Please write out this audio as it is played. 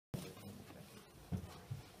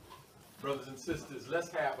Brothers and sisters,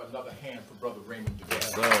 let's have another hand for Brother Raymond DeVille.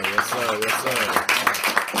 Yes, sir. Yes, sir. Yes,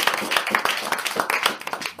 sir.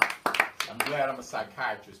 I'm glad I'm a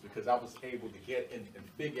psychiatrist because I was able to get in and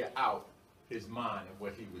figure out his mind and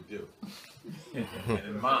what he would do. And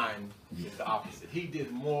in mine is the opposite. He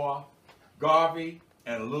did more Garvey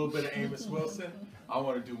and a little bit of Amos Wilson. I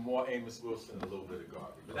want to do more Amos Wilson and a little bit of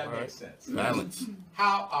Garvey. But that makes sense. Balance.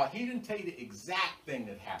 How he didn't tell you the exact thing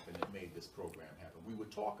that happened that made this program happen. We were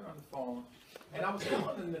talking on the phone, and I was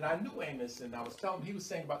telling him that I knew Amos, and I was telling him, he was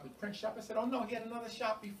saying about the print shop. I said, oh no, he had another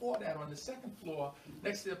shop before that on the second floor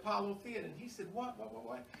next to the Apollo Theater. And he said, what?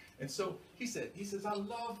 And so he says, I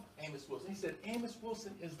love Amos Wilson. He said, Amos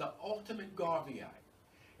Wilson is the ultimate Garveyite.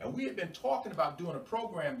 And we had been talking about doing a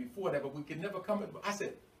program before that, but we could never come. I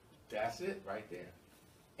said, that's it right there.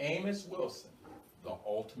 Amos Wilson, the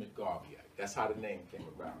ultimate Garveyite. That's how the name came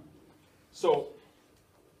about. So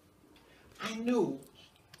I knew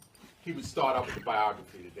he would start out with the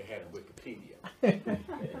biography that they had in Wikipedia.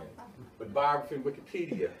 But biography in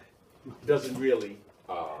Wikipedia doesn't really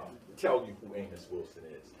tell you who Amos Wilson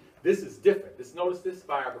is. This is different. Notice this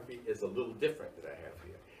biography is a little different that I have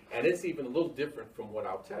here. And it's even a little different from what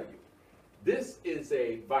I'll tell you. This is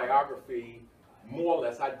a biography, more or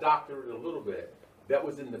less, I doctored it a little bit, that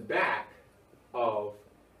was in the back of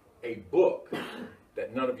a book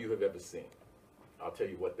that none of you have ever seen. I'll tell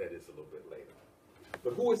you what that is a little bit later.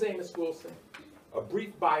 But who is Amos Wilson? A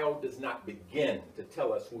brief bio does not begin to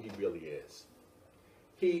tell us who he really is.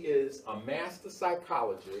 He is a master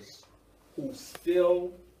psychologist who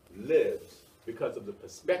still lives because of the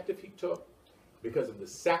perspective he took, because of the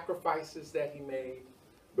sacrifices that he made,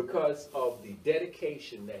 because of the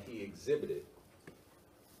dedication that he exhibited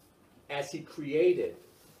as he created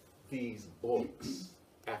these books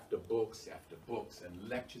after books after books and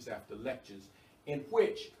lectures after lectures in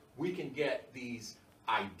which we can get these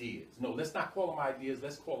ideas. No, let's not call them ideas,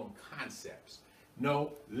 let's call them concepts.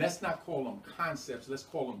 No, let's not call them concepts, let's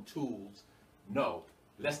call them tools. No,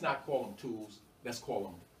 let's not call them tools, let's call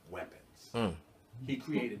them weapons. He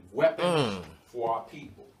created weapons for our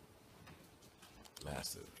people.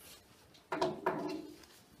 Massive.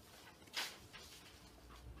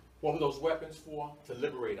 What were those weapons for? To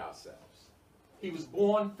liberate ourselves. He was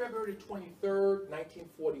born February 23rd,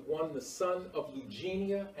 1941, the son of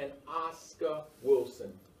Eugenia and Oscar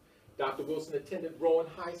Wilson. Dr. Wilson attended Rowan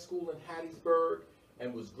High School in Hattiesburg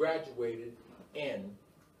and was graduated in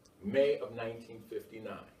May of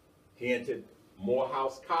 1959. He entered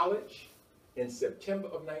Morehouse College in September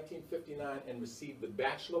of 1959 and received the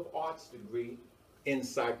Bachelor of Arts degree in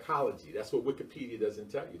psychology. That's what Wikipedia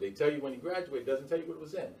doesn't tell you. They tell you when he graduated, it doesn't tell you what it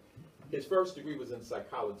was in. His first degree was in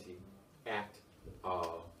psychology at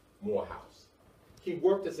Morehouse. He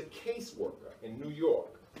worked as a caseworker in New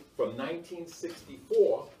York from 1964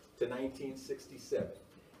 to 1967.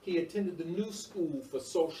 He attended the New School for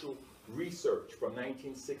Social Research from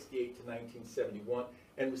 1968 to 1971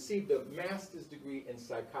 and received a master's degree in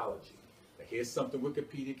psychology. Now, here's something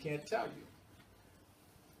Wikipedia can't tell you.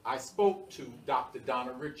 I spoke to Dr.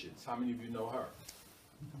 Donna Richards. How many of you know her?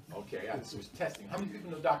 Okay, I was testing. How many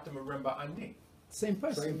people know Dr. Marimba Ani? Same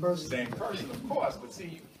person. Same person. Same person, of course, but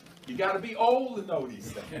see, you got to be old to know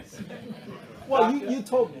these things. Well, you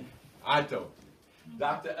told me. I told you.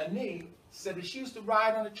 Dr. Ani said that she used to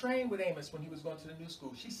ride on a train with Amos when he was going to the new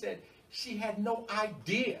school. She said she had no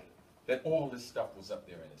idea that all this stuff was up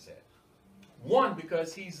there in his head. One,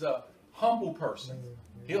 because he's a humble person.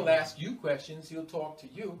 He'll ask you questions, he'll talk to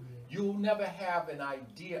you. You'll never have an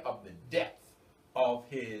idea of the depth of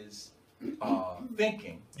his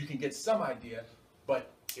thinking. You can get some idea,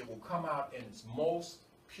 but it will come out in its most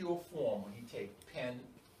pure form when he takes pen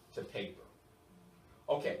to paper.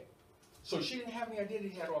 Okay, so she didn't have any idea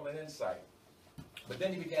that he had all that insight, but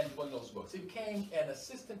then he began doing those books. He became an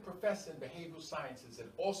assistant professor in behavioral sciences at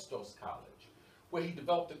Ostos College, where he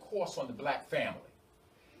developed a course on the black family.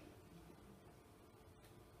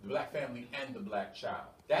 The black family and the black child.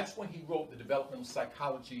 That's when he wrote the developmental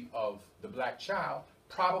psychology of the black child,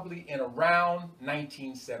 probably in around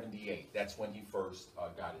 1978. That's when he first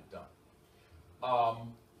got it done.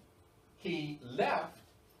 He left,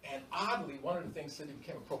 and oddly, one of the things that he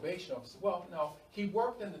became a probation officer. Well, no, he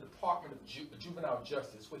worked in the Department of Juvenile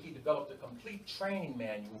Justice, where he developed a complete training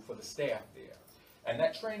manual for the staff there. And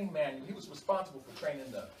that training manual, he was responsible for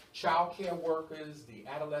training the child care workers, the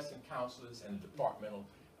adolescent counselors, and the departmental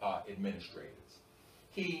administrators.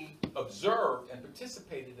 He observed and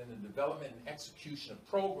participated in the development and execution of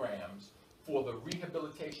programs for the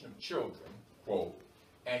rehabilitation of children, quote,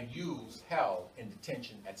 and youths held in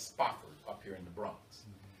detention at Spofford up here in the Bronx.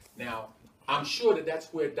 Now, I'm sure that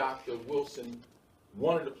that's where Dr. Wilson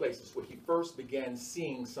one of the places where he first began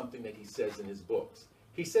seeing something that he says in his books.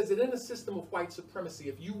 He says that in a system of white supremacy,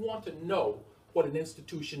 if you want to know what an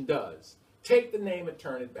institution does, take the name and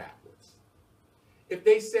turn it backwards. If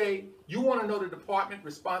they say, you want to know the department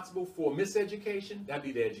responsible for miseducation, that'd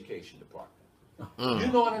be the education department.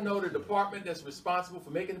 You want to know the department that's responsible for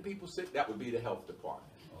making the people sick, that would be the health department.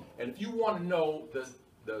 And if you want to know the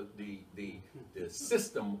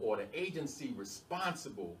system or the agency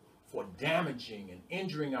responsible for damaging and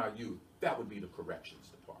injuring our youth, that would be the corrections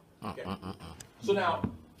department. Okay? So now,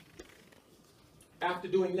 after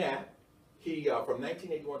doing that, he, from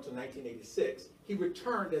 1981 to 1986, he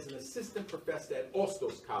returned as an assistant professor at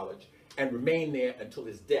Ostos College and remained there until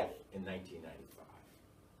his death in 1995.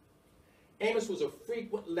 Amos was a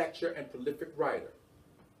frequent lecturer and prolific writer.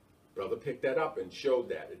 Brother picked that up and showed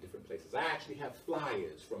that at different places. I actually have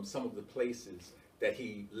flyers from some of the places that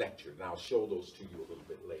he lectured, and I'll show those to you a little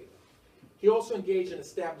bit later. He also engaged in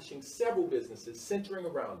establishing several businesses centering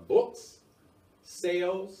around books,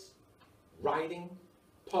 sales, writing,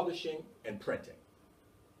 publishing, and printing.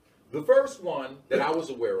 The first one that I was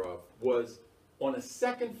aware of was on the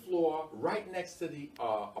second floor right next to the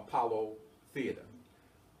Apollo Theater.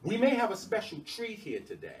 We may have a special treat here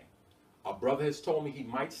today. A brother has told me he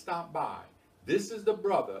might stop by. This is the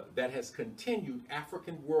brother that has continued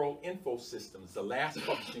African World Info Systems, the last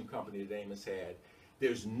publishing company that Amos had.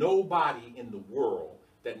 There's nobody in the world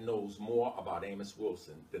that knows more about Amos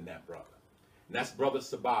Wilson than that brother. And that's Brother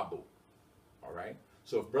Sababu, all right?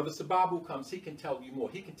 So if Brother Sababu comes, he can tell you more.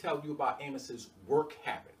 He can tell you about Amos's work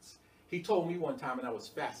habits. He told me one time, and I was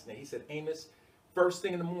fascinated. He said, Amos, first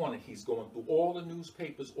thing in the morning, he's going through all the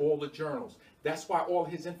newspapers, all the journals. That's why all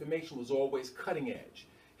his information was always cutting edge.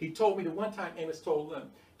 He told me that one time Amos told him,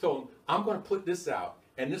 I'm going to put this out,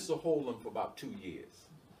 and this will hold him for about 2 years.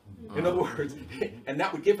 In other words, and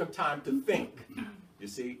that would give him time to think. You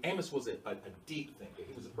see, Amos was a deep thinker.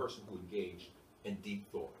 He was a person who engaged in deep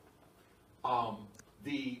thought.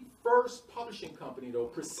 The first publishing company, though,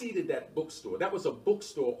 preceded that bookstore. That was a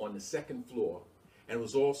bookstore on the second floor. And it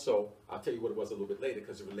was also, I'll tell you what it was a little bit later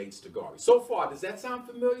because it relates to Garvey. So far, does that sound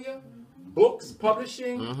familiar? Books,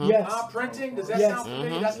 publishing, Yes. Printing, does that Yes. sound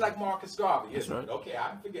familiar? That's like Marcus Garvey, isn't That's it? Okay,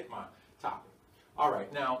 I forget my topic. All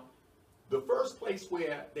right, now, the first place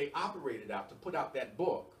where they operated out to put out that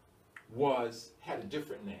book had a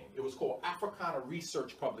different name. It was called Africana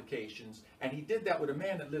Research Publications, and he did that with a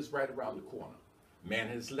man that lives right around the corner. A man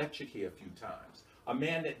has lectured here a few times. A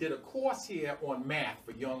man that did a course here on math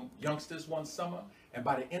for youngsters one summer, and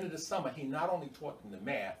by the end of the summer, he not only taught them the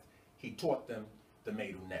math, he taught them the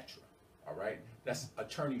Medu Netra, all right? That's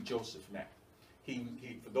Attorney Joseph Mack.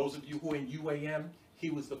 For those of you who are in UAM,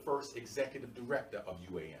 he was the first executive director of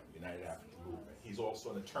UAM, United African Movement. He's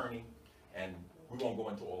also an attorney, and we won't go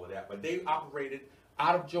into all of that, but they operated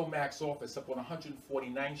out of Joe Mack's office up on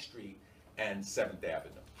 149th Street and 7th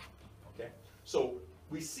Avenue, okay? So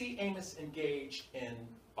we see Amos engaged in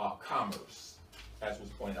commerce, as was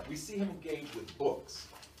pointed out. We see him engaged with books.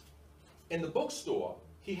 In the bookstore,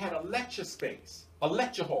 he had a lecture space, a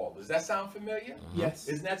lecture hall. Does that sound familiar? Yes.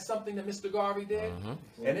 Isn't that something that Mr. Garvey did?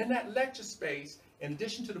 And in that lecture space, in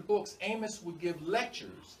addition to the books, Amos would give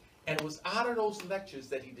lectures. And it was out of those lectures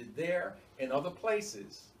that he did there and other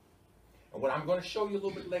places. And what I'm going to show you a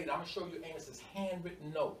little bit later, I'm going to show you Amos's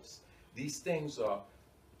handwritten notes. These things are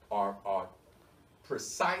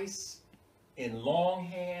precise in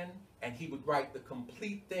longhand, and he would write the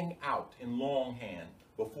complete thing out in longhand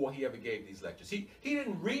before he ever gave these lectures. He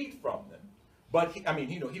didn't read from them, but he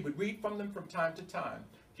would read from them from time to time.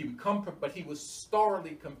 He would come, but he was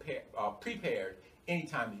thoroughly prepared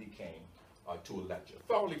anytime that he came to a lecture.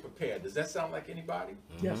 Thoroughly prepared. Does that sound like anybody?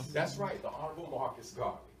 Yes. That's right, the Honorable Marcus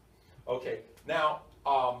Garvey. Okay, now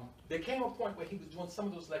there came a point where he was doing some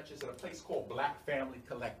of those lectures at a place called Black Family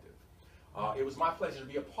Collective. It was my pleasure to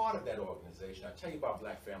be a part of that organization. I'll tell you about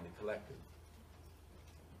Black Family Collective.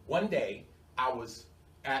 One day, I was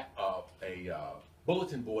at a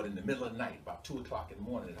bulletin board in the middle of the night, about 2 o'clock in the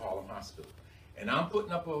morning at Harlem Hospital. And I'm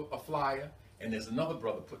putting up a flyer, and there's another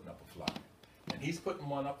brother putting up a flyer. And he's putting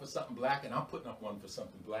one up for something black, and I'm putting up one for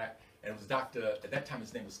something black. And it was at that time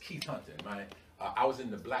his name was Keith Hunter. I was in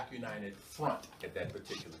the Black United Front at that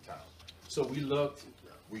particular time. So we looked,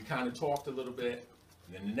 we kind of talked a little bit,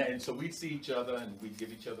 and so we'd see each other and we'd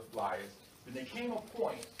give each other flyers. Then there came a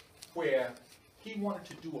point where he wanted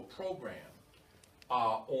to do a program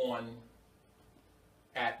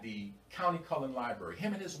at the County Cullen Library.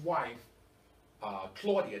 Him and his wife,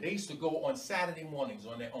 Claudia, they used to go on Saturday mornings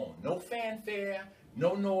on their own. No fanfare,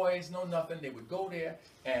 no noise, no nothing. They would go there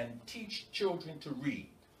and teach children to read.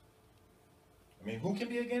 I mean, who can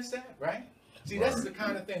be against that, right? See, that's the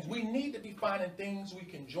kind of things. We need to be finding things we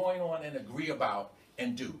can join on and agree about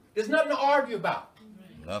and do. There's nothing to argue about.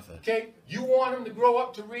 Nothing. Okay? You want them to grow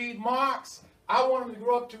up to read Marx. I want them to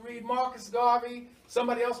grow up to read Marcus Garvey.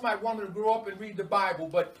 Somebody else might want them to grow up and read the Bible,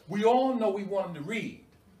 but we all know we want them to read.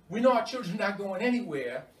 We know our children are not going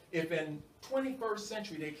anywhere if in 21st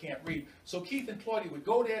century they can't read. So Keith and Claudia would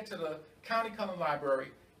go there to the County Cullen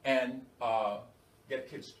Library and get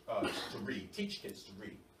kids to read, teach kids to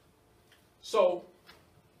read. So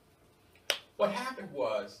what happened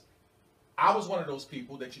was, I was one of those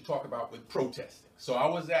people that you talk about with protesting. So I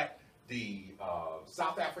was at the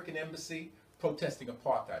South African Embassy protesting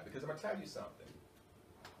apartheid, because I'm going to tell you something.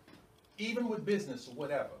 Even with business or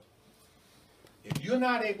whatever, if you're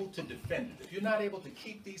not able to defend it, if you're not able to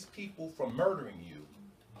keep these people from murdering you,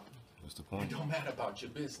 What's the point? it don't matter about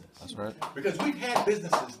your business. That's right. Because we've had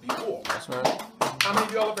businesses before. That's right. How many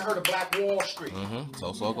of y'all ever heard of Black Wall Street? Mm-hmm.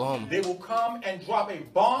 Tulsa, Oklahoma. They will come and drop a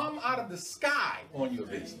bomb out of the sky on your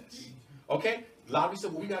business. Okay? A lot of you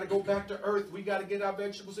said, well, we got to go back to earth. We got to get our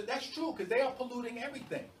vegetables. That's true, because they are polluting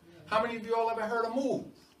everything. How many of y'all ever heard of Move?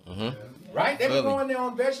 Mm-hmm. Right? They were Really? growing their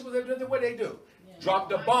own vegetables. What they do? Drop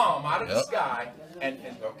the bomb out of the sky. And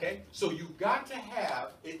okay? So you got to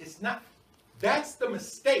have, it's not, that's the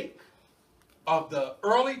mistake of the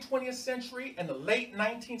early 20th century and the late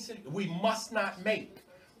 19th century. We must not make.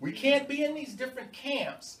 We can't be in these different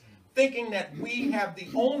camps thinking that we have the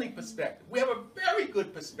only perspective. We have a very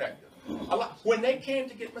good perspective. When they came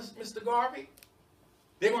to get Mr. Garvey,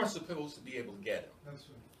 they weren't supposed to be able to get him. That's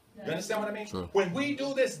right. You understand what I mean? True. When we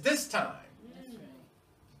do this time,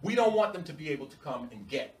 we don't want them to be able to come and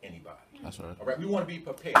get anybody. That's right. All right? We want to be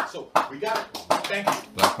prepared. So we got it. Thank you.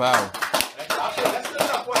 Black power. I'll say that's good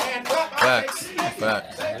enough for a hand clap. Facts.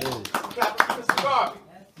 Facts. Clap for Mr. Garvey.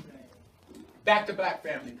 Back to Black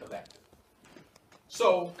Family Collective.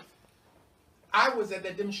 So I was at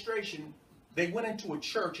that demonstration. They went into a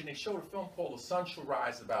church and they showed a film called The Sun Shall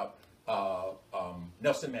Rise about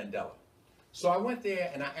Nelson Mandela. So I went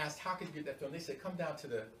there and I asked, how could you get that film? They said, come down to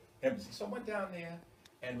the embassy. So I went down there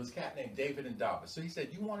and it was a cat named David Ndaba. So he said,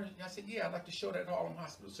 you want to? I said, yeah, I'd like to show that at Harlem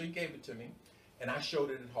Hospital. So he gave it to me and I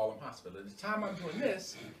showed it at Harlem Hospital. At the time I'm doing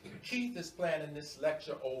this, Keith is planning this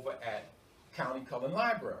lecture over at County Cullen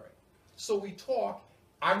Library. So we talk.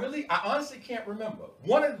 I honestly can't remember.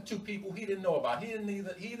 One of the two people he didn't know about. He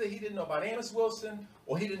didn't know about Amos Wilson,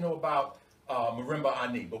 or he didn't know about Marimba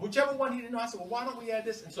Ani. But whichever one he didn't know, I said, well, why don't we add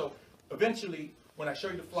this? And so eventually, when I show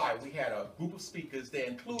you the flyer, we had a group of speakers. They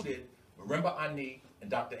included Marimba Ani and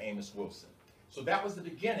Dr. Amos Wilson. So that was the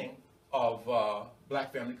beginning of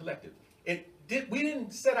Black Family Collective. We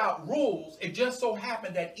didn't set out rules. It just so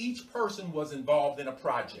happened that each person was involved in a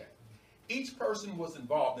project. Each person was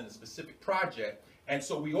involved in a specific project, and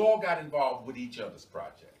so we all got involved with each other's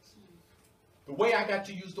projects. The way I got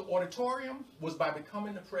to use the auditorium was by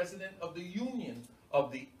becoming the president of the union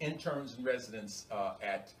of the interns and residents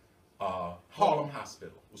at Harlem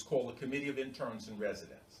Hospital. It was called the Committee of Interns and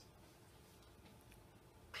Residents.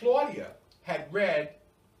 Claudia had read,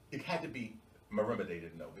 it had to be Marimba, they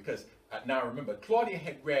didn't know, because now I remember, Claudia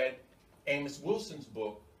had read Amos Wilson's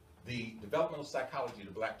book, The Developmental Psychology of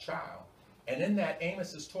the Black Child, and in that,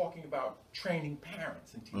 Amos is talking about training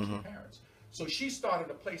parents and teaching parents. So she started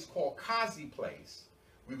a place called Kazi Place.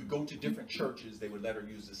 We would go to different churches. They would let her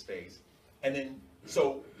use the space. And then,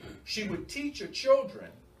 so she would teach her children,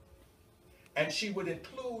 and she would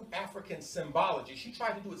include African symbology. She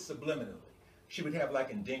tried to do it subliminally. She would have like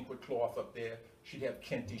Ndinkwa cloth up there. She'd have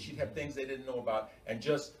kente. She'd have things they didn't know about. And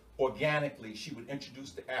just organically, she would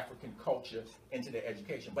introduce the African culture into their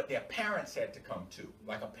education. But their parents had to come too.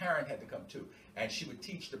 Like a parent had to come too. And she would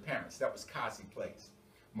teach the parents. That was Kazi Place.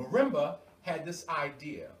 Marimba had this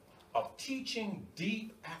idea of teaching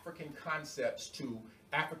deep African concepts to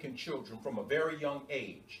African children from a very young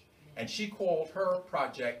age. And she called her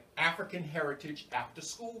project African Heritage After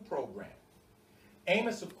School Program.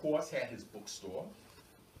 Amos, of course, had his bookstore.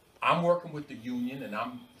 I'm working with the union, and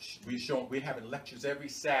we're having lectures every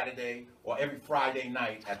Saturday or every Friday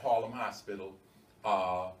night at Harlem Hospital,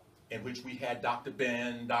 in which we had Dr.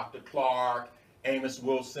 Ben, Dr. Clark, Amos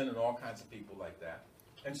Wilson, and all kinds of people like that.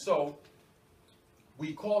 And so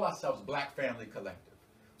we call ourselves Black Family Collective.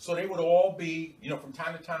 So they would all be, you know, from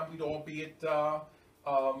time to time we'd all be at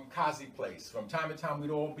Kazi Place. From time to time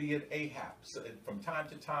we'd all be at Ahab. So from time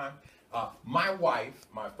to time, my wife,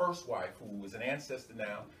 my first wife, who is an ancestor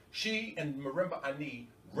now, she and Marimba Ani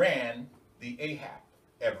ran the Ahab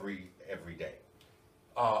every day.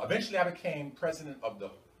 Eventually I became president of the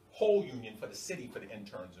whole union for the city for the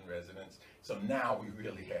interns and residents. So now we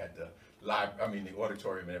really had the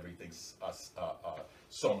auditorium and everything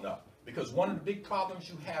sewn up. Because one of the big problems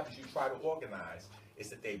you have as you try to organize is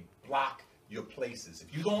that they block your places.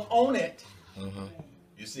 If you don't own it,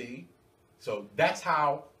 you see, so that's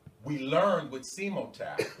how we learned with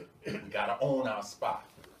CMOTAP. We got to own our spot.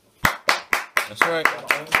 That's right.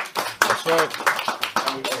 That's right.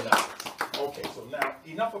 And we own ours. Okay, so now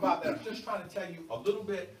enough about that. I'm just trying to tell you a little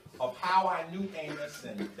bit of how I knew Amos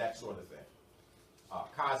and that sort of thing.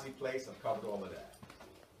 Kazi Place, I've covered all of that.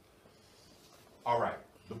 All right,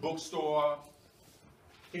 the bookstore.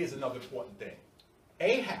 Here's another important thing.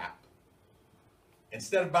 Ahab,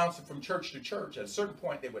 instead of bouncing from church to church, at a certain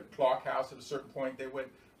point they went Clark House, at a certain point they went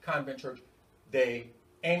Convent Church.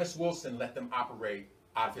 Amos Wilson let them operate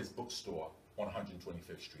out of his bookstore on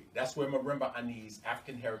 125th Street. That's where Marimba Ani's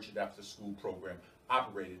African Heritage After School program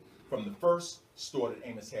operated from the first store that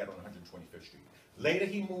Amos had on 125th Street. Later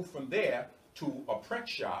he moved from there to a print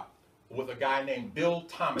shop with a guy named Bill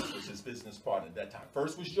Thomas, was his business partner at that time.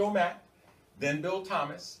 First was Joe Mack, then Bill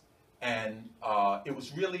Thomas, and it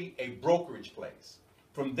was really a brokerage place.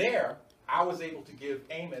 From there, I was able to give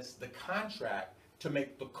Amos the contract to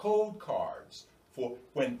make the code cards for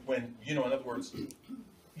when you know, in other words,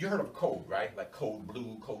 you heard of code, right? Like code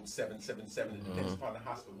blue, code 777, it depends upon the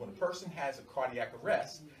hospital. When a person has a cardiac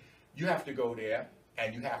arrest, you have to go there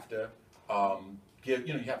and you have to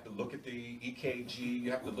you have to look at the EKG,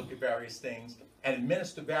 you have to look at various things and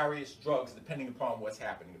administer various drugs depending upon what's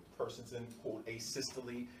happening. If the person's in, quote,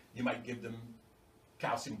 asystole, you might give them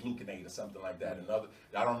calcium gluconate or something like that. Another,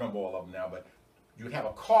 I don't remember all of them now, but you would have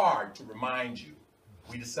a card to remind you.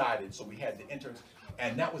 We decided, so we had the interns,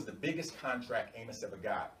 and that was the biggest contract Amos ever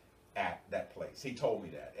got at that place. He told me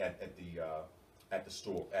that at the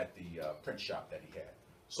store, at the print shop that he had.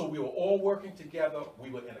 So we were all working together. We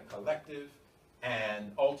were in a collective,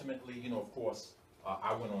 and ultimately, you know, of course,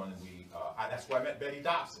 I went on and that's where I met Betty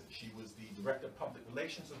Dobson. She was the director of public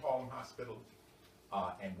relations at Harlem Hospital,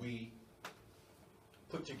 and we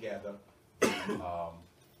put together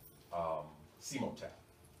CMOTAP.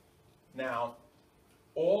 Now,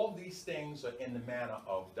 all these things are in the manner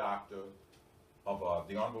of the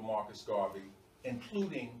Honorable Marcus Garvey,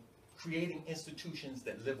 including creating institutions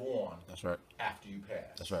that live on. That's right. After you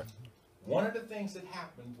pass. That's right. One of the things that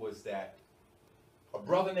happened was that a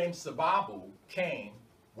brother named Sababu came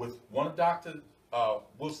with one of Dr.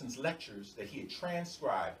 Wilson's lectures that he had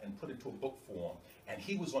transcribed and put into a book form, and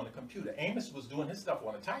he was on the computer. Amos was doing his stuff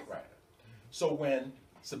on a typewriter. So when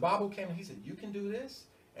Sababu came, he said, "You can do this?"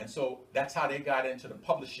 And so that's how they got into the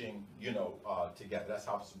publishing, you know, together. That's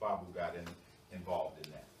how Sababu got involved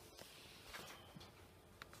in that.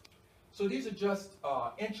 So these are just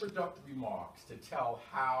introductory remarks to tell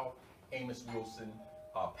how Amos Wilson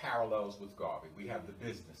parallels with Garvey. We have the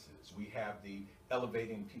businesses. We have the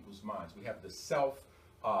elevating people's minds. We have the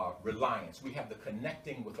self-reliance. We have the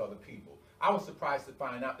connecting with other people. I was surprised to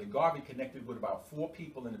find out that Garvey connected with about 4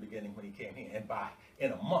 people in the beginning when he came here. And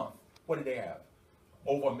in a month, what did they have?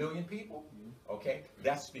 Over 1 million people? Okay?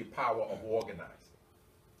 That's the power of organizing.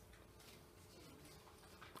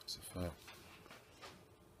 That's a fact.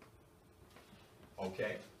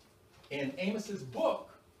 Okay? In Amos's book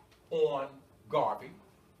on Garvey,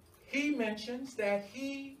 he mentions that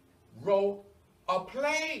he wrote a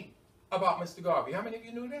play about Mr. Garvey. How many of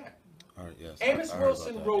you knew that? All right, yes. Amos I heard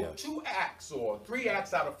Wilson about that, wrote yes. 2 acts or 3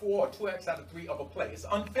 acts out of 4 or 2 acts out of 3 of a play. It's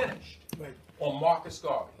unfinished. Right. On Marcus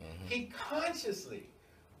Garvey. He consciously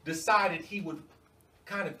decided he would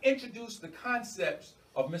kind of introduce the concepts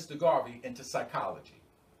of Mr. Garvey into psychology.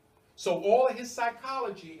 So all of his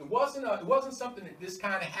psychology, it wasn't something that just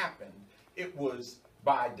kind of happened. It was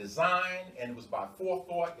by design, and it was by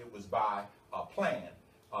forethought, it was by a plan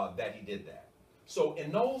that he did that. So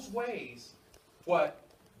in those ways, what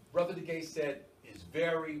Brother DeGay said is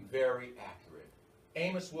very, very accurate.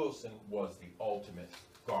 Amos Wilson was the ultimate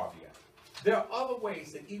Garveyite. There are other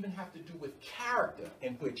ways that even have to do with character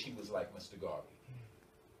in which he was like Mr. Garvey.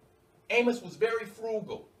 Amos was very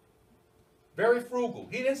frugal. Very frugal.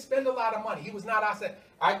 He didn't spend a lot of money. He was not outside.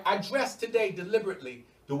 I dressed today deliberately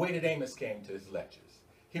the way that Amos came to his lectures.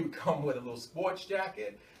 He would come with a little sports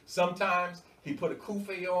jacket. Sometimes he put a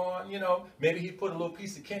kufi on, you know. Maybe he put a little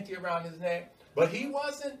piece of kente around his neck. But he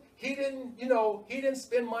didn't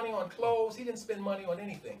spend money on clothes. He didn't spend money on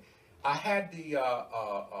anything. I had the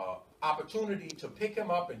opportunity to pick him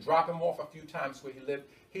up and drop him off a few times where he lived.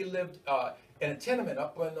 He lived in a tenement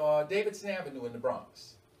up on Davidson Avenue in the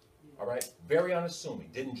Bronx. All right, very unassuming.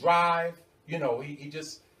 Didn't drive. You know, he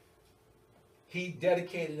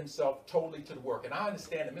dedicated himself totally to the work. And I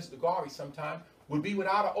understand that Mr. Garvey sometimes would be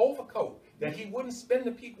without an overcoat, that he wouldn't spend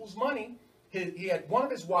the people's money he had one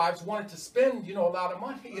of his wives wanted to spend, a lot of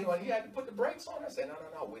money, and he had to put the brakes on. I said,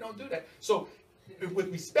 no, we don't do that. So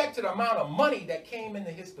with respect to the amount of money that came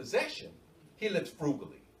into his possession, he lived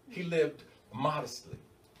frugally. He lived modestly.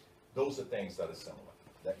 Those are things that are similar.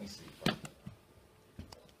 Let me see.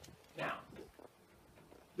 Now,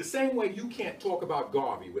 the same way you can't talk about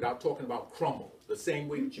Garvey without talking about Crummell, the same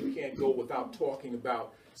way that you can't go without talking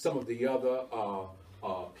about some of the other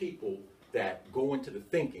people that go into the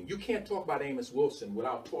thinking. You can't talk about Amos Wilson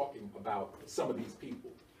without talking about some of these people.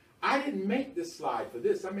 I didn't make this slide for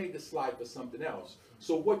this. I made this slide for something else.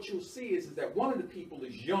 So what you'll see is that one of the people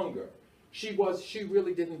is younger. She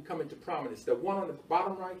really didn't come into prominence. The one on the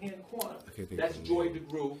bottom right-hand corner, that's Joy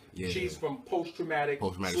DeGruy. Yeah. She's from post-traumatic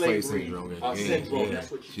slavery syndrome. That's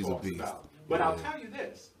what she talks about. But I'll tell you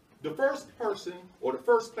this. The first person, or the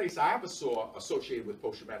first place I ever saw associated with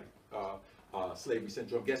post-traumatic slavery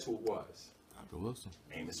syndrome, guess who it was? Dr. Wilson.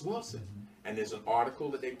 Amos Wilson. And there's an article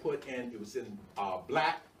that they put in, it was in Our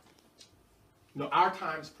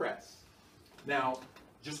Times Press. Now,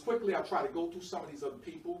 just quickly, I'll try to go through some of these other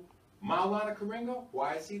people. Maulana Karenga,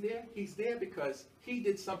 why is he there? He's there because he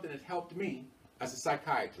did something that helped me as a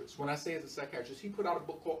psychiatrist. When I say as a psychiatrist, he put out a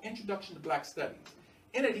book called Introduction to Black Studies.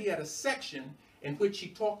 In it, he had a section in which he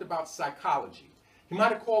talked about psychology. He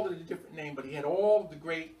might have called it a different name, but he had all of the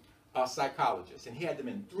great psychologists, and he had them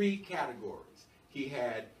in 3 categories. He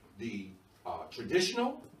had the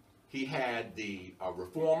traditional, he had the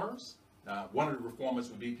reformers. One of the reformers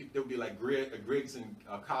would be, there would be like Griggs and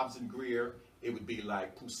Cobbs and Greer. It would be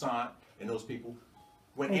like Poussin and those people.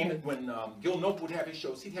 When Gil Noble would have his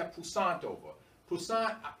shows, he'd have Poussin over.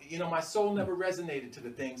 Poussin, my soul never resonated to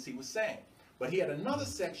the things he was saying. But he had another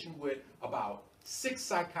section with about 6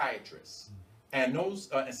 psychiatrists. And those,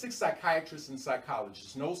 and 6 psychiatrists and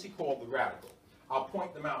psychologists, and those he called the radical. I'll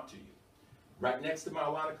point them out to you. Right next to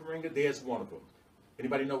Maulana Karenga, there's one of them.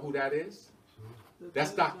 Anybody know who that is?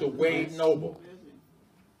 That's Dr. Wade Noble.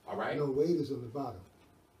 All right? No, Wade is on the bottom.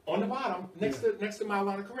 On the bottom, next to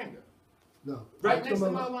Maulana Karenga. No. Right next to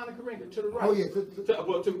Maulana Karenga, to the right. Oh, yeah.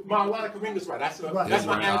 To Maulana Karenga's right. That's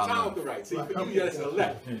my anatomical right. See, for you, that's the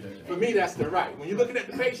left. For me, that's the right. When you're looking at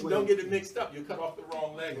the patient, don't get it mixed up. You cut off the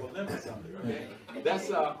wrong leg or limb or something, okay? That's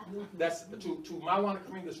to Maulana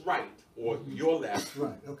Karenga's right, or your left.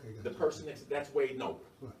 Right, okay. The person next, that's Wade Noble.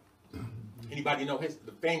 Right. Anybody know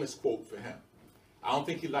the famous quote for him? I don't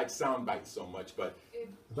think he likes sound bites so much, but...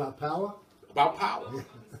 About power? About power.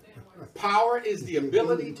 Power is the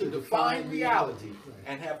ability to define reality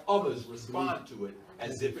and have others respond to it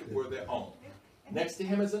as if it were their own. Next to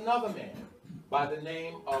him is another man by the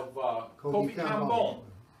name of Kofi Kambon.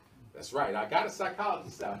 That's right. I got a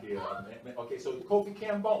psychologist out here. Okay, so Kofi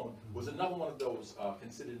Kambon was another one of those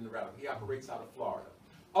considered in the radical. He operates out of Florida.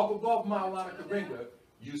 Up above Maulana Karenga,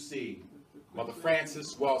 you see Mother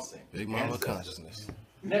Frances Welsing. Big Mama Consciousness.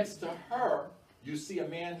 Next to her, you see a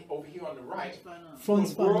man over here on the right From who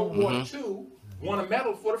in World War II won a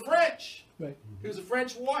medal for the French. Right. He was a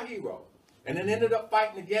French war hero and then ended up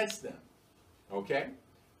fighting against them, okay,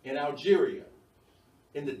 in Algeria.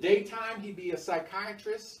 In the daytime, he'd be a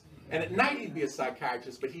psychiatrist, and at night he'd be a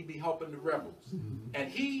psychiatrist, but he'd be helping the rebels. And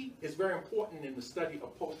he is very important in the study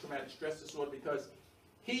of post-traumatic stress disorder because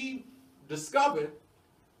he discovered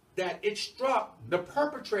that it struck the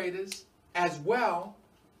perpetrators as well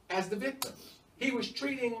as the victims. He was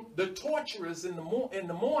treating the torturers in the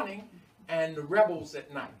morning and the rebels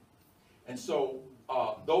at night. And so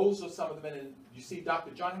those are some of the men. And you see Dr.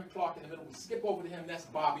 John Henry Clark in the middle. We skip over to him. That's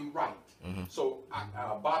Bobby Wright. So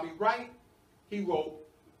Bobby Wright, he wrote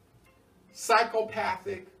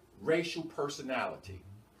Psychopathic Racial Personality,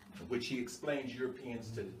 in which he explains Europeans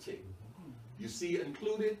to the T. You see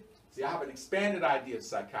included, I have an expanded idea of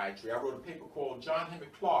psychiatry. I wrote a paper called John Henry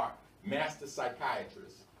Clark, Master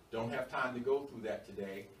Psychiatrist. Don't have time to go through that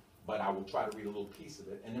today, but I will try to read a little piece of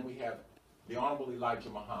it. And then we have the Honorable Elijah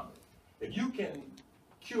Muhammad. If you can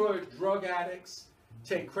cure drug addicts,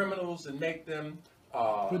 take criminals and make them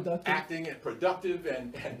acting and productive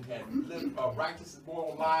and live righteous and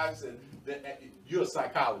moral lives, and you're a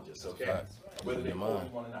psychologist, okay? Right. Whether they call you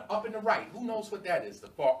one or not. Up in the right, who knows what that is? The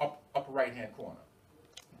far upper right-hand corner.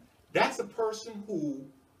 That's a person who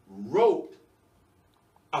wrote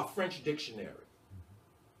a French dictionary.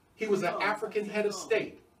 He was an African head of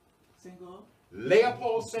state.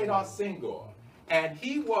 Leopold Sédar Senghor. And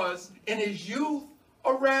he was, in his youth,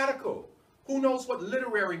 a radical. Who knows what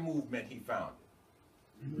literary movement he founded?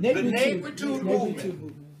 The Negritude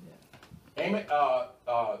movement.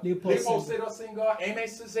 Leopold Sédar Senghor, Aimé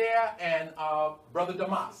Césaire, and Brother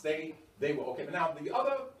Damas. They were, okay. Now, the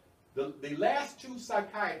other The last two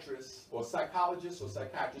psychiatrists or psychologists,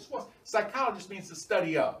 well, psychologist means the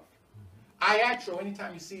study of. Iatro,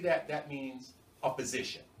 anytime you see that, that means a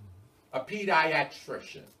physician. A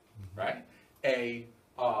pediatrician, right? A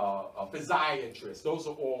physiatrist, those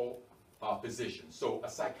are all physicians. So a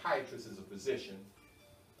psychiatrist is a physician,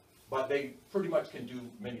 but they pretty much can do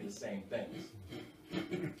many of the same things.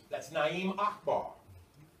 That's Naeem Akbar.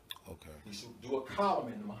 Okay. He should do a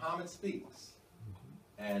column in Muhammad Speaks,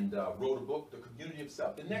 and wrote a book, The Community of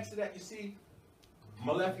Self. The next to that, you see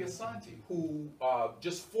Malefia Santi, who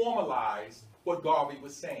just formalized what Garvey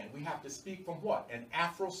was saying. We have to speak from what? An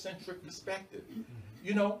Afrocentric perspective.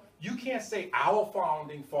 You know, you can't say our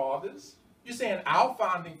founding fathers. You're saying our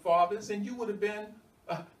founding fathers, and you would have been,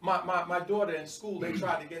 my daughter in school, they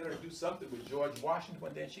tried to get her to do something with George Washington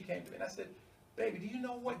one day, and she came to me and I said, baby, do you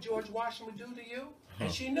know what George Washington would do to you?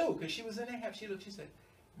 And she knew, because she was in there. She looked, she said,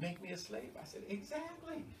 make me a slave. I said,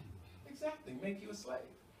 exactly, make you a slave.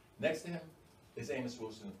 Next to him is Amos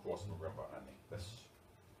Wilson, of course, November. Let's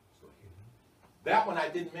go here. That one I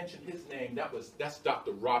didn't mention his name. That's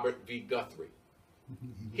Dr. Robert V. Guthrie.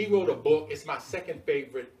 He wrote a book. It's my second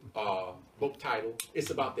favorite book title. It's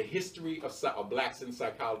about the history of blacks in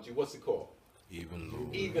psychology. What's it called? Even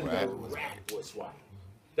the rat was white.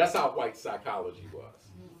 That's how white psychology was.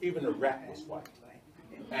 Even the rat was white.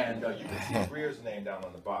 And you can see Greer's name down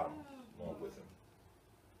on the bottom, along with him.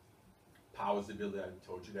 Powers the ability, I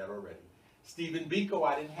told you that already. Stephen Biko,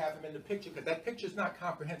 I didn't have him in the picture because that picture is not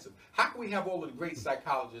comprehensive. How can we have all of the great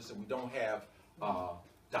psychologists and we don't have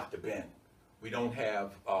Dr. Ben? We don't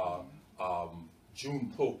have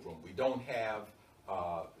June Pilgrim. We don't have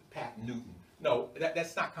Pat Newton. No,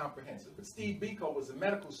 that's not comprehensive. But Steve Biko was a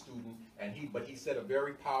medical student, and he said a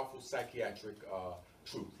very powerful psychiatric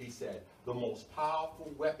truth. He said, the most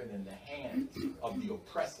powerful weapon in the hands of the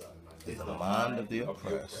oppressor is the mind of the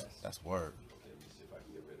oppressed. That's word. Okay, let me see if I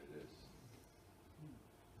can get rid of this.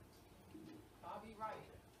 Bobby Wright.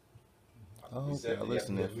 I hope y'all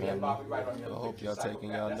listening, family. I hope y'all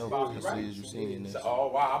taking y'all notes as you seeing this. Oh,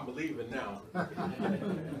 wow, I'm believing now.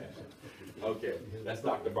 Okay, that's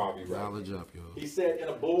Dr. Bobby Wright. Knowledge up, y'all. He said, in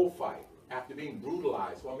a bullfight, after being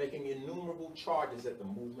brutalized while making innumerable charges at the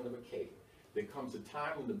movement of a cave, there comes a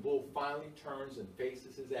time when the bull finally turns and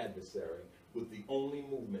faces his adversary, with the only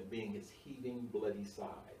movement being his heaving, bloody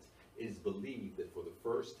sides. It is believed that for the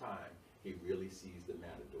first time, he really sees the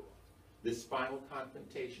matador. This final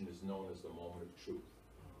confrontation is known as the moment of truth.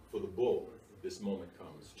 For the bull, this moment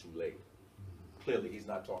comes too late. Clearly, he's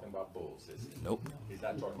not talking about bulls, is he? Nope. He's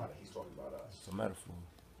not talking about it. He's talking about us. It's a metaphor.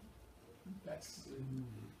 That's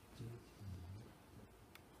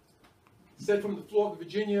said from the floor of the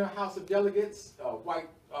Virginia House of Delegates, a white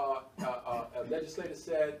legislator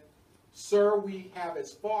said, "Sir, we have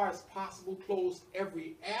as far as possible closed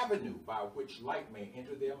every avenue by which light may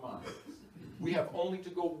enter their minds. We have only to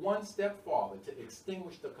go one step farther to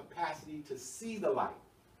extinguish the capacity to see the light,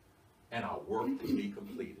 and our work will be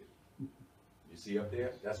completed." You see up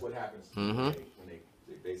there? That's what happens when they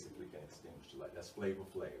basically can extinguish the light. That's Flavor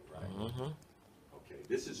Flav, right? Okay,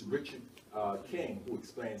 this is Richard King, who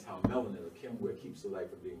explains how melanin or kimware keeps the light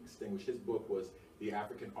from being extinguished. His book was The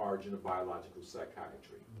African Origin of Biological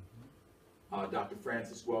Psychiatry. Dr.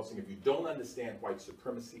 Francis Welsing, if you don't understand white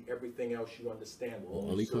supremacy, everything else you understand will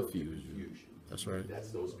only confuse you. That's right.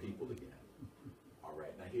 That's those people again. All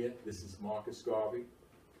right, now here, this is Marcus Garvey.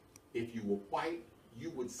 If you were white, you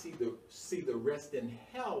would see the rest in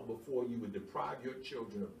hell before you would deprive your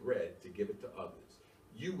children of bread to give it to others.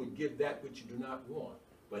 You would give that which you do not want,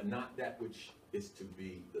 but not that which is to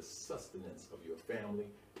be the sustenance of your family,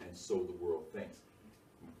 and so the world thinks.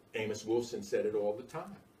 Amos Wilson said it all the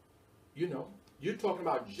time. You know, you're talking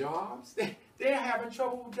about jobs. They're having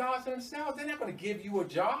trouble with jobs themselves. They're not going to give you a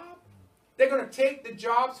job. They're going to take the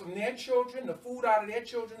jobs from their children, the food out of their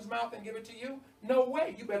children's mouth, and give it to you? No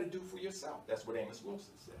way. You better do for yourself. That's what Amos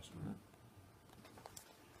Wilson said.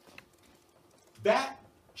 That,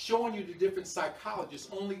 showing you the different psychologists,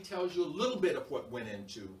 only tells you a little bit of what went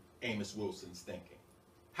into Amos Wilson's thinking,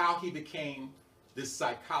 how he became this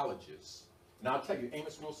psychologist. And I'll tell you,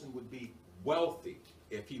 Amos Wilson would be wealthy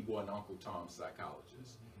if he were an Uncle Tom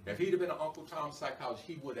psychologist. If he'd have been an Uncle Tom psychologist,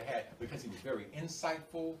 he would have had, because he was very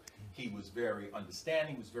insightful, he was very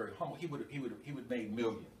understanding, he was very humble, he would made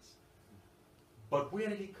millions. But where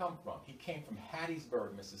did he come from? He came from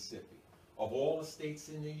Hattiesburg, Mississippi. Of all the states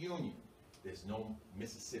in the Union, there's no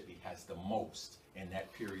Mississippi has the most in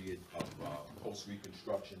that period of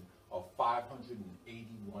post-Reconstruction of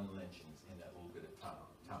 581 lynchings in that little bit of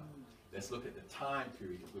time. Let's look at the time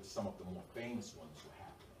period in which some of the more famous ones were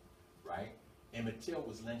happening, right? Emmett Till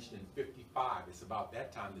was lynched in 55. It's about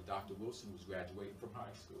that time that Dr. Wilson was graduating from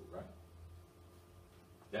high school, right?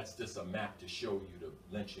 That's just a map to show you the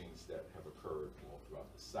lynchings that have occurred all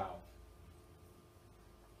throughout the South.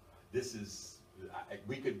 This is,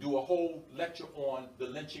 we could do a whole lecture on the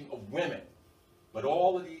lynching of women, but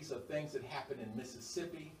all of these are things that happened in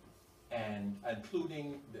Mississippi, and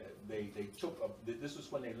including, they took, this was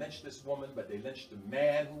when they lynched this woman, but they lynched the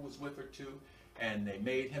man who was with her too, and they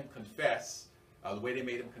made him confess. The way they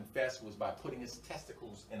made him confess was by putting his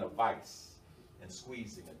testicles in a vice and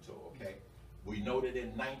squeezing it too, okay? We know that in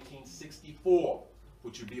 1964,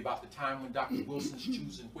 which would be about the time when Dr. Wilson's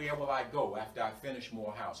choosing, where will I go after I finish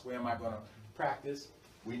Morehouse? Where am I going to practice?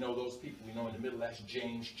 We know those people. We know in the middle, that's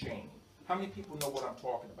James Chaney. How many people know what I'm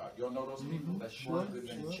talking about? You all know those people? That's Sean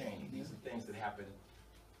Goodman and Chaney. These are things that happened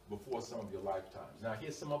before some of your lifetimes. Now,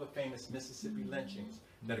 here's some other famous Mississippi lynchings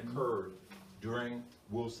that occurred during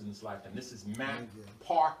Wilson's lifetime. This is Matt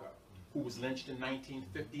Parker, who was lynched in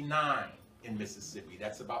 1959 in Mississippi.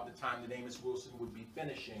 That's about the time that Amos Wilson would be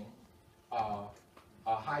finishing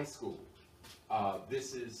high school.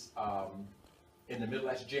 This is in the middle,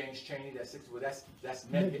 that's James Chaney, that's 60, well, that's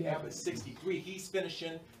Medgar Evers, 63. He's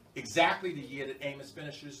finishing exactly the year that Amos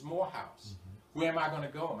finishes Morehouse. Where am I going to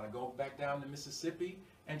go? Am I going to go back down to Mississippi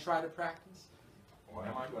and try to practice? Or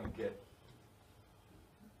am I going to get,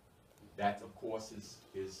 that of course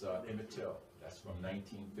is Emmett Till. That's from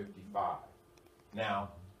 1955. Now,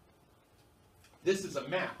 this is a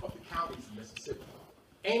map of the counties in Mississippi.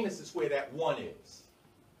 Amos is where that one is,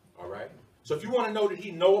 all right? So if you want to know, did he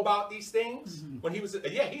know about these things when he was,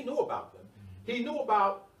 yeah, he knew about them. He knew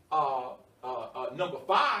about number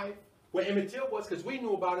 5, where Emmett Till was, because we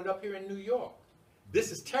knew about it up here in New York.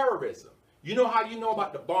 This is terrorism. You know how you know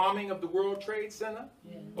about the bombing of the World Trade Center?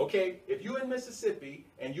 Yeah. Okay, if you're in Mississippi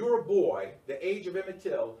and you're a boy, the age of Emmett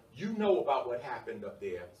Till, you know about what happened up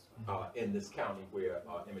there in this county where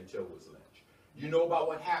Emmett Till was lynched. You know about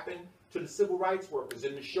what happened to the civil rights workers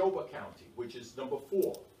in Neshoba County, which is number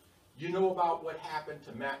 4. You know about what happened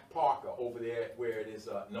to Matt Parker over there where it is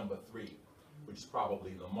number 3, which is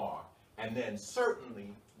probably Lamar. And then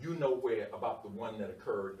certainly you know about the one that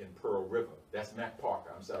occurred in Pearl River. That's Matt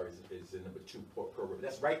Parker, I'm sorry, is in number 2, Pearl River.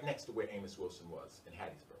 That's right next to where Amos Wilson was in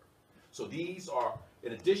Hattiesburg. So these are,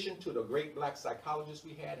 in addition to the great black psychologists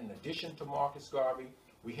we had, in addition to Marcus Garvey,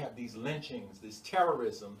 we have these lynchings, this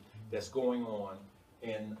terrorism that's going on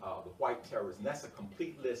in the white terrorism. That's a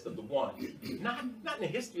complete list of the ones. Not in the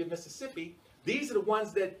history of Mississippi. These are the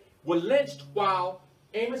ones that were lynched while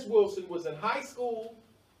Amos Wilson was in high school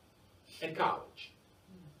and college.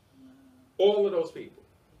 All of those people.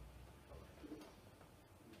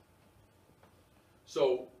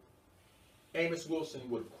 So Amos Wilson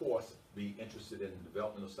would, of course, be interested in the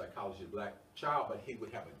developmental psychology of the black child, but he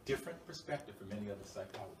would have a different perspective from many other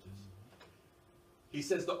psychologists. He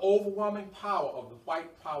says the overwhelming power of the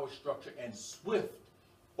white power structure and swift,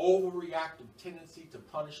 overreactive tendency to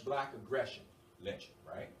punish black aggression, lynching,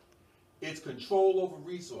 right? Its control over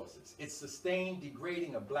resources, its sustained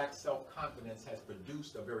degrading of black self-confidence has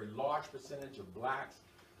produced a very large percentage of blacks,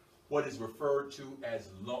 what is referred to as,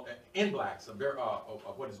 in blacks,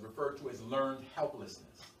 what is referred to as learned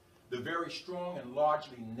helplessness. The very strong and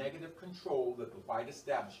largely negative control that the white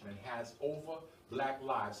establishment has over black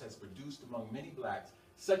lives has produced among many blacks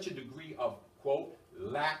such a degree of, quote,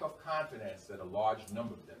 lack of confidence that a large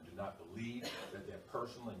number of them do not believe that their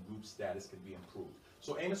personal and group status can be improved.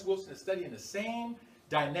 So Amos Wilson is studying the same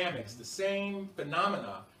dynamics, the same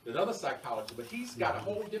phenomena that other psychologists, but he's got a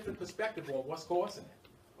whole different perspective on what's causing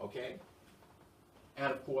it, okay?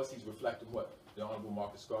 And of course, he's reflecting what the Honorable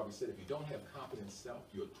Marcus Garvey said: if you don't have confidence in self,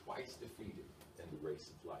 you're twice defeated in the race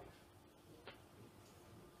of life.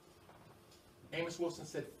 Amos Wilson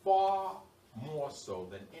said, far more so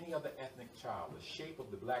than any other ethnic child, the shape of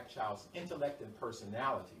the black child's intellect and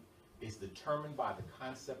personality is determined by the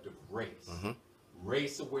concept of race,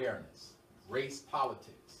 race awareness, race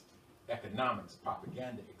politics, economics,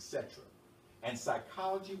 propaganda, etc. And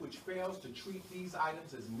psychology, which fails to treat these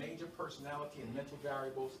items as major personality and mental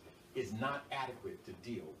variables, is not adequate to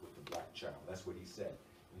deal with the black child. That's what he said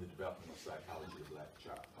in the developmental psychology of the black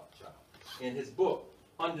child. In his book,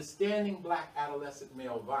 Understanding Black Adolescent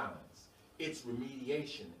Male Violence, Its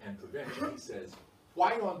Remediation and Prevention, he says,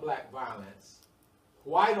 white on black violence,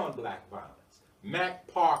 Matt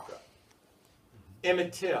Parker,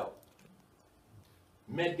 Emmett Till,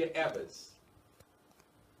 Medgar Evers.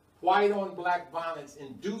 White on black violence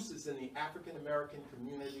induces in the African American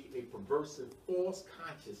community a perversive false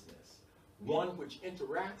consciousness, one which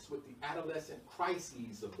interacts with the adolescent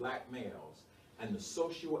crises of black males and the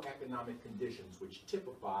socio-economic conditions which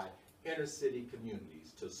typify inner city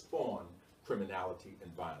communities to spawn criminality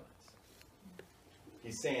and violence.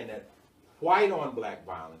 He's saying that white on black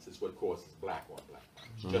violence is what causes black on black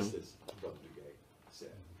violence, just as Brother Duguay said.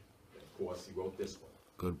 And of course, he wrote this one.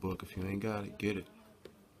 Good book. If you ain't got it, get it.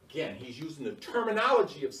 Again, he's using the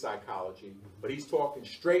terminology of psychology, but he's talking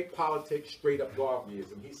straight politics, straight up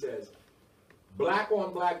Garveyism. He says, black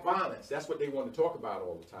on black violence, that's what they want to talk about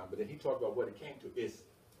all the time, but then he talked about what it came to, is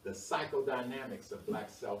the psychodynamics of black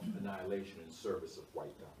self-annihilation in service of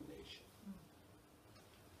white domination.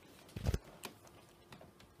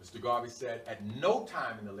 Mr. Garvey said, at no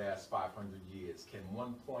time in the last 500 years can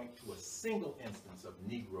one point to a single instance of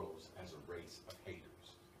Negroes as a race of haters.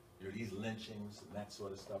 You know, these lynchings and that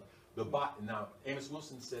sort of stuff. Now, Amos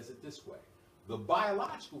Wilson says it this way. The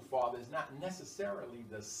biological father is not necessarily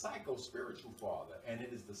the psycho-spiritual father, and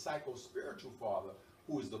it is the psycho-spiritual father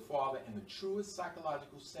who is the father in the truest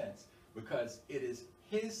psychological sense, because it is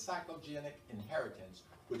his psychogenic inheritance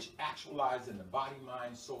which actualizes in the body,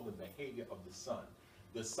 mind, soul, and behavior of the son.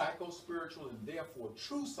 The psycho-spiritual and therefore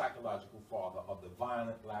true psychological father of the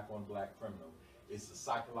violent black-on-black criminal is the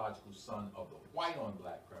psychological son of the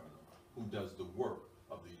white-on-black criminal who does the work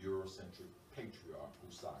of the Eurocentric patriarch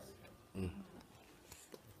who sired him.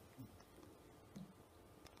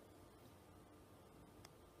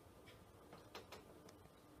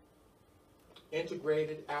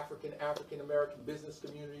 Integrated African-American business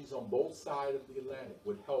communities on both sides of the Atlantic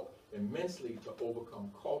would help immensely to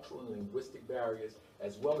overcome cultural and linguistic barriers,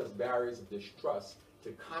 as well as barriers of distrust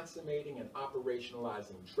to consummating and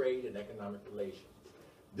operationalizing trade and economic relations.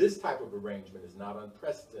 This type of arrangement is not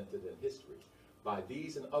unprecedented in history. By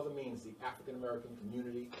these and other means, the African-American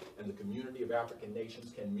community and the community of African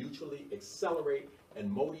nations can mutually accelerate and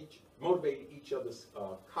motivate each other's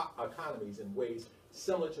economies in ways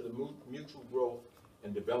similar to the mutual growth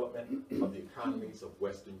and development of the economies of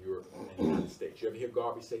Western Europe and the United States. You ever hear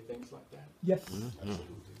Garvey say things like that? Yes.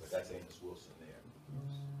 Absolutely, but that's Amos Wilson there.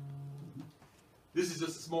 This is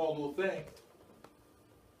just a small little thing,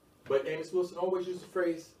 but Amos Wilson always used the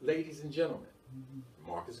phrase, ladies and gentlemen.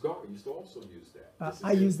 Marcus Garvey used to also use that.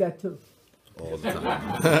 I use that too. All the time.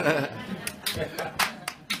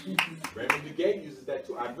 Raymond Duguay uses that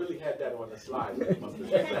too. I really had that on the slide. But he must have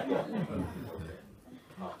used that.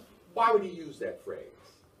 Okay. Why would he use that phrase?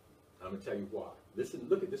 I'm going to tell you why. Listen,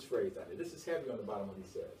 look at this phrase out here. This is heavy on the bottom when he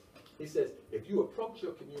says. He says, if you approach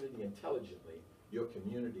your community intelligently, your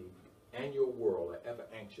community and your world are ever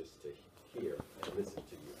anxious to hear and listen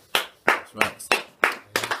to you. That's right.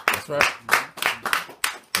 That's right.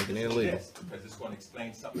 Making it illegal. Yes, because it's going to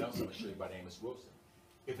explain something else I'm going to show you about Amos Wilson.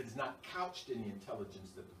 If it is not couched in the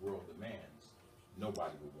intelligence that the world demands,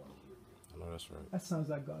 nobody will want to hear you. I know that's right. That sounds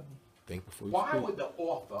like Garvey. Think before you Why speak. would the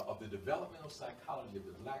author of the developmental psychology of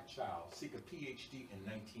the black child seek a PhD in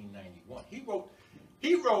 1991?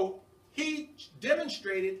 He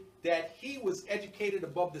demonstrated that he was educated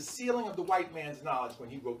above the ceiling of the white man's knowledge when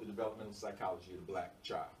he wrote the developmental psychology of the black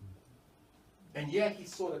child. And yet he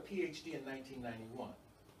sought a PhD in 1991.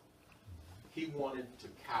 He wanted to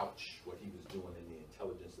couch what he was doing in the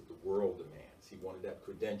intelligence that the world demands. He wanted that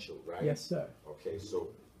credential, right? Yes, sir. Okay, so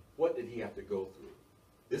what did he have to go through?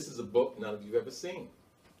 This is a book none of you have ever seen.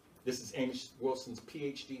 This is Amos Wilson's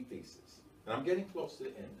PhD thesis. And I'm getting close to the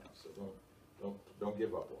end now, so don't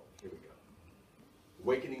give up on it. Here we go.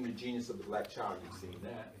 Awakening the Genius of the Black Child, you've seen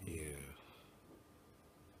that. Yeah.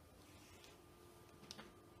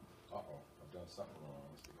 Uh-oh, I've done something wrong.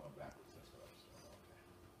 Let's be going backwards. That's what I was doing. Okay.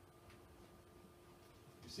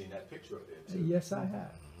 You've seen that picture up there, too? Yes, I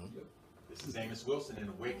have. Yep. This is Amos Wilson in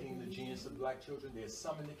Awakening the Genius of Black Children. There's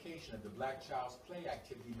some indication that the black child's play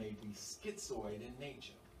activity may be schizoid in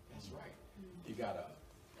nature. That's right. You got a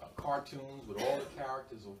cartoons with all the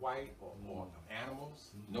characters are white or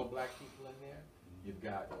animals, no black people in there. You've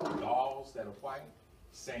got dolls that are white.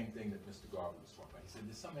 Same thing that Mr. Garvey was talking about. He said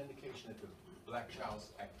there's some indication that the black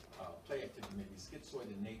child's play activity may be schizoid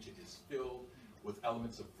in nature, is filled with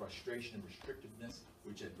elements of frustration and restrictiveness,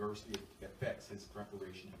 which adversely affects his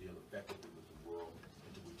preparation to deal effectively with the world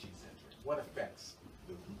into which he's entering. What affects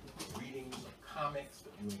the readings of comics, the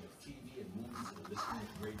viewing of TV and movies, and the listening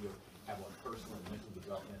to radio have on personal and mental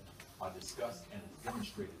development are discussed, and it's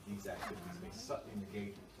demonstrated these activities may subtly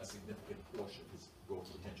negate a significant portion of his growth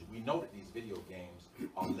potential. We know that these video games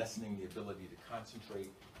are lessening the ability to concentrate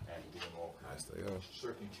and doing all kinds of things,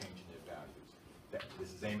 certainly changing their values.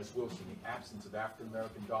 This is Amos Wilson. The absence of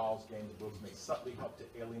African-American dolls, games, and books may subtly help to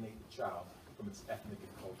alienate the child from its ethnic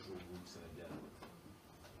and cultural roots and identity.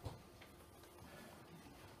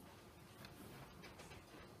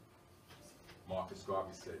 Marcus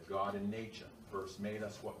Garvey said, God and nature, first made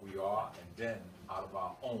us what we are, and then out of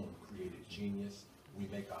our own created genius, we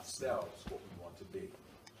make ourselves what we want to be.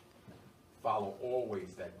 Follow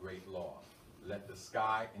always that great law. Let the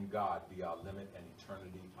sky and God be our limit and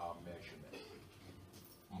eternity our measurement.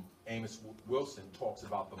 Amos Wilson talks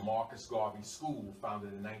about the Marcus Garvey School,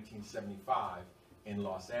 founded in 1975 in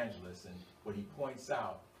Los Angeles, and what he points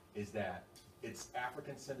out is that it's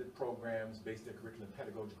African-centered programs based their curriculum and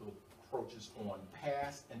pedagogical approaches on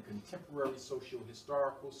past and contemporary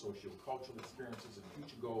socio-historical, socio-cultural experiences and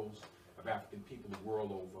future goals of African people the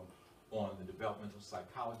world over, on the developmental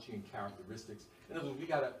psychology and characteristics. In other words,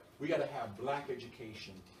 we gotta have black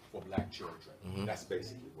education for black children. That's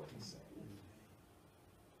basically what he's saying.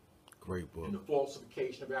 Great book. And the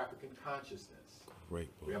falsification of African consciousness.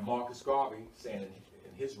 Great book. We have Marcus Garvey saying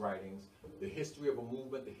in his writings, the history of a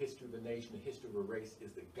movement, the history of a nation, the history of a race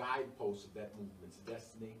is the guidepost of that movement's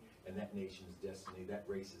destiny and that nation's destiny, that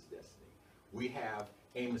race's destiny. We have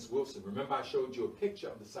Amos Wilson. Remember I showed you a picture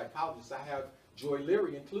of the psychologist. I have Joy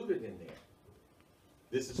Leary included in there.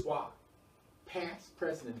 This is why. Past,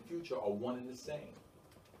 present, and future are one and the same.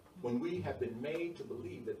 When we have been made to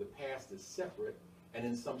believe that the past is separate and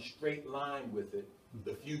in some straight line with it,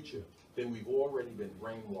 the future, then we've already been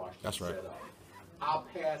brainwashed and set up. Our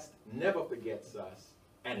past never forgets us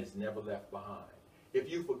and is never left behind. If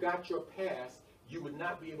you forgot your past, you would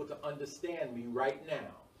not be able to understand me right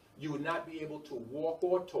now. You would not be able to walk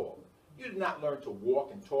or talk. You did not learn to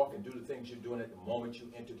walk and talk and do the things you're doing at the moment you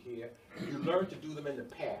entered here. You learned to do them in the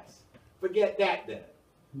past. Forget that then.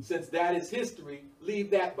 Since that is history,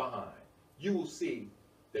 leave that behind. You will see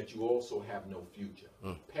that you also have no future.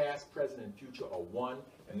 Past, present, and future are one,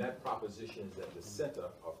 and that proposition is at the center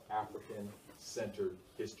of African-centered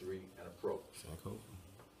history and approach.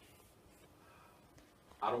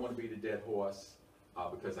 I don't want to be the dead horse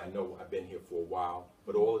because I know I've been here for a while,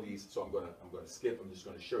 but all of these, so I'm going to skip. I'm just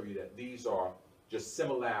going to show you that these are just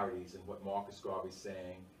similarities in what Marcus Garvey's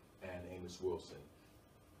saying and Amos Wilson.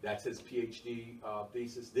 That's his PhD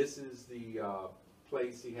thesis. This is the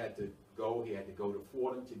place he had to go. He had to go to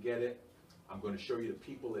Fordham to get it. I'm going to show you the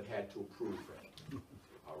people that had to approve him.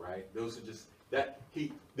 All right, those are just that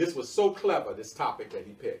this was so clever, this topic that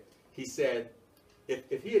he picked. He said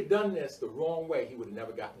if he had done this the wrong way, he would have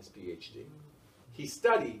never gotten his PhD. He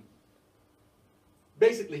studied,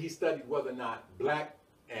 basically he studied whether or not black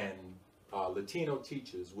and Latino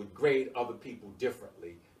teachers would grade other people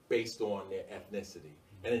differently based on their ethnicity.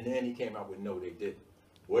 And in the end he came out with no, they didn't.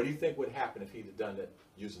 What do you think would happen if he'd have done it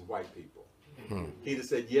using white people? He'd have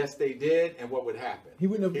said, yes, they did, and what would happen? He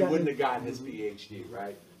wouldn't have gotten his PhD,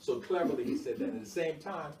 right? So cleverly he said that. And at the same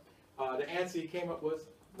time, the answer he came up was,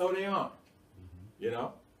 no, they aren't. You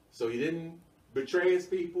know? So he didn't betray his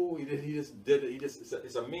people. He just did it.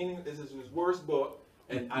 It's a meaning. This is his worst book,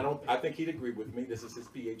 and I think he'd agree with me. This is his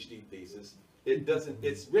PhD thesis.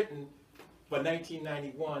 It's written for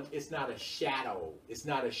 1991. It's not a shadow. It's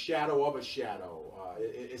not a shadow of a shadow.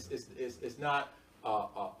 It's not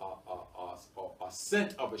a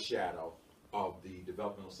scent of a shadow of the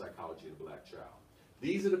developmental psychology of the black child.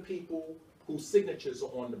 These are the people whose signatures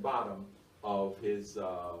are on the bottom of his,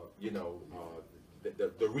 the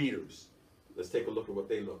readers. Let's take a look at what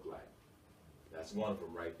they look like. That's one of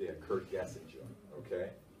them right there, Kurt Gessinger, okay?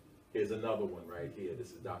 Here's another one right here.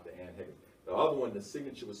 This is Dr. Ann Higgins. The other one, the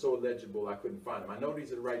signature was so illegible I couldn't find them. I know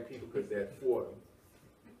these are the right people because they had four of them.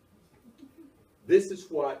 This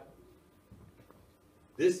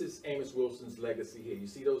is Amos Wilson's legacy here. You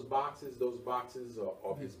see those boxes? Those boxes are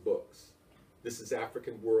of his books. This is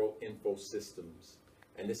African World Info Systems,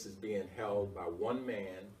 and this is being held by one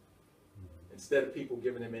man. Instead of people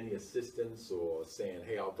giving him any assistance or saying,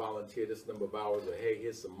 hey, I'll volunteer this number of hours, or hey,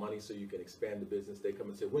 here's some money so you can expand the business, they come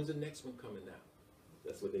and say, when's the next one coming out?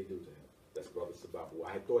 That's what they do to him. That's Brother Sababu.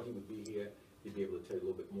 I thought he would be here. He'd be able to tell you a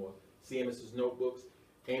little bit more. See Amos's notebooks.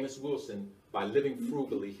 Amos Wilson, by living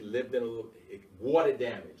frugally, he lived in a little water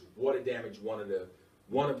damage. Water damage, one of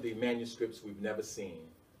the manuscripts we've never seen.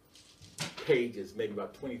 Pages, maybe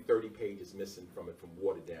about 20, 30 pages missing from it from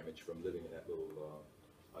water damage from living in that little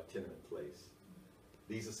tenement place.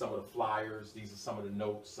 These are some of the flyers. These are some of the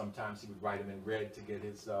notes. Sometimes he would write them in red to get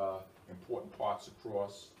his important parts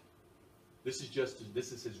across. This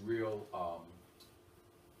is his real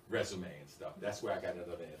resume and stuff. That's where I got that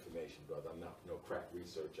other information, brother. I'm not no crack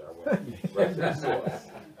researcher. I went right to the source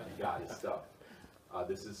and got his stuff.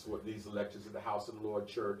 This is what these are lectures at the House of the Lord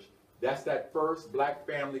Church. That's that first Black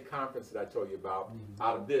Family Conference that I told you about.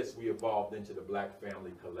 Out of this, we evolved into the Black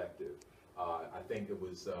Family Collective. I think it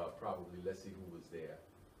was probably, let's see who was there.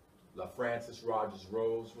 La Francis Rogers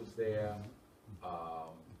Rose was there.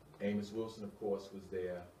 Amos Wilson, of course, was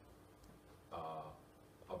there.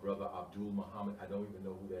 our brother Abdul Muhammad, I don't even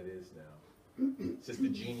know who that is now. Sister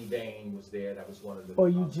Jeannie Bain was there, that was one of the. Oh,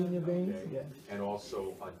 Eugenia Baines, okay. yeah. And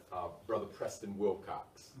also Brother Preston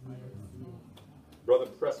Wilcox. Brother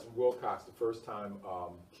Preston Wilcox, the first time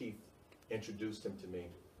Keith introduced him to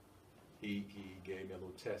me, he gave me a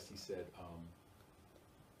little test. He said,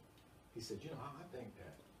 you know, I think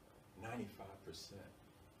that 95%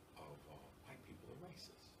 of white people are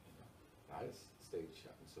racist. You know, I just stayed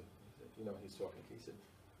shopping. So, you know, he's talking. He said,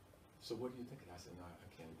 "So what do you think?" And I said, "No, I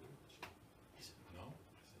can't agree with you." He said, "No."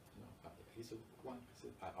 I said, "No." He said, "Why?" I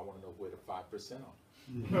said, "I want to know where the 5% are."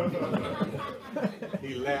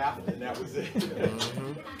 He laughed, and that was it.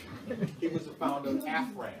 He was the founder of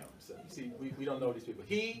AFRAM. So, see, we don't know these people.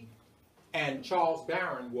 He and Charles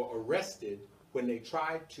Barron were arrested when they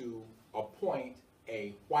tried to appoint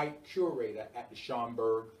a white curator at the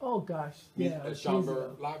Schomburg, Oh gosh, yeah.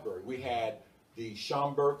 Schomburg Library. We had the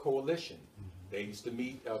Schomburg Coalition. They used to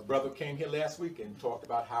meet. Brother came here last week and talked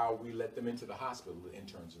about how we let them into the hospital, the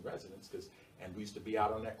interns and residents, and we used to be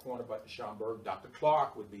out on that corner by the Schomburg. Dr.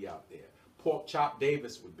 Clark would be out there. Pork Chop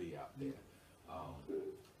Davis would be out there.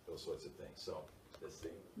 Those sorts of things. So let's see.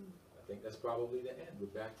 I think that's probably the end. We're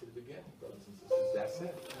back to the beginning, brothers and sisters. That's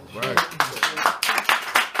it. Right.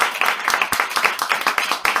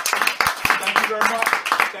 Thank you very much.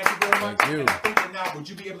 Thank you very much. Thank you. And I think that now, would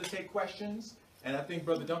you be able to take questions? And I think,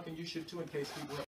 Brother Duncan, you should too, in case people